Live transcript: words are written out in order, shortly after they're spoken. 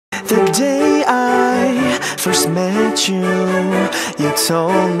The day I first met you, you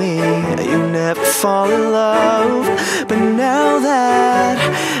told me you never fall in love. But now that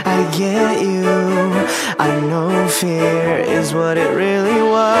I get you, I know fear is what it really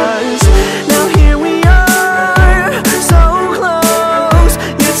was. Now here we are, so close,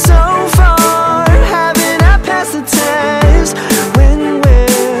 yet so far. Haven't I passed the test? When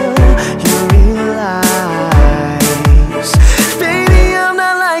will you realize, baby, I'm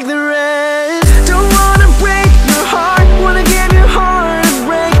not like the rest. Don't wanna break your heart, wanna give your heart a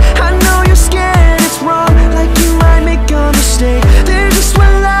break. I know you're scared it's wrong, like you might make a mistake. There's just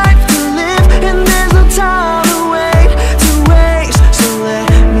one life to live, and there's no time to waste. So let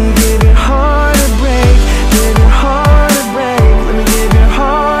me give your heart a break, give your heart a break. Let me give your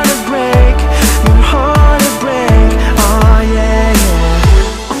heart a break, your heart a break. Oh yeah,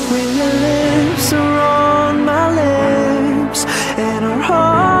 yeah. When your lips are on my lips, and our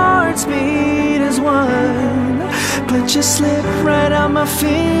hearts beat as one, but you slip right out my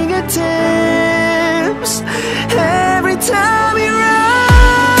fingertips.